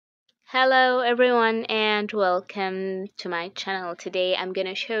Hello everyone and welcome to my channel. Today I'm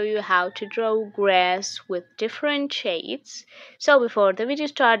gonna show you how to draw grass with different shades. So before the video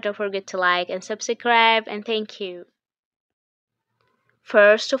starts, don't forget to like and subscribe, and thank you.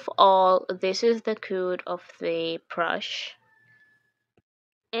 First of all, this is the code of the brush.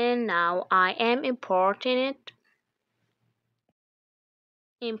 And now I am importing it.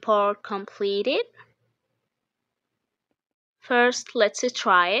 Import completed. First let's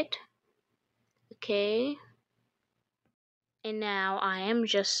try it. Okay. And now I am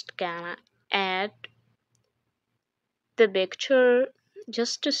just gonna add the picture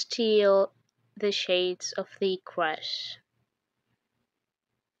just to steal the shades of the crush.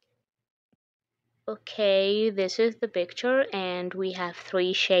 Okay, this is the picture and we have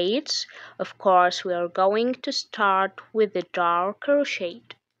three shades. Of course, we are going to start with the darker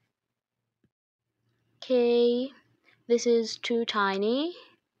shade. Okay, this is too tiny.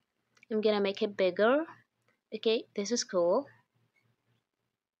 I'm gonna make it bigger. Okay, this is cool.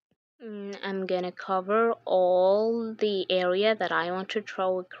 I'm gonna cover all the area that I want to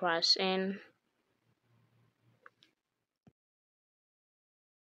draw a crush in.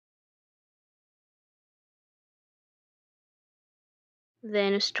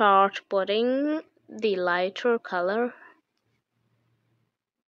 Then start putting the lighter color.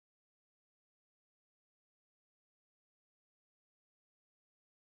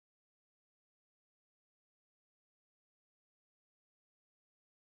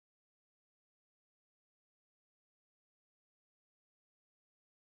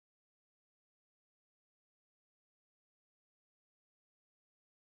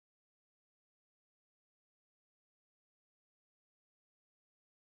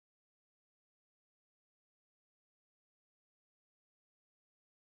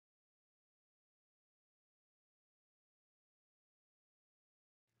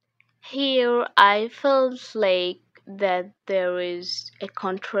 Here I felt like that there is a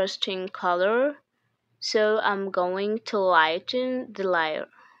contrasting color, so I'm going to lighten the layer.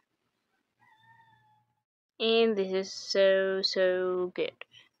 And this is so good.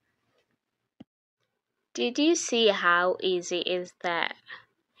 Did you see how easy is that?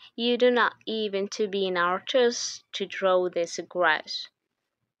 You do not even to be an artist to draw this grass.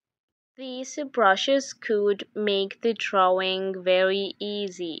 These brushes could make the drawing very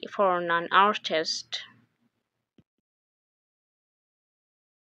easy for non-artist.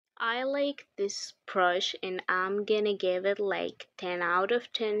 I like this brush and I'm gonna give it like 10 out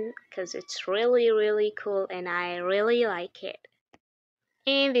of 10 because it's really cool and I really like it.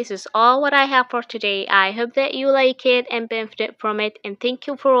 And this is all what I have for today. I hope that you like it and benefit from it, and thank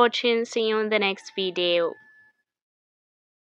you for watching. See you in the next video.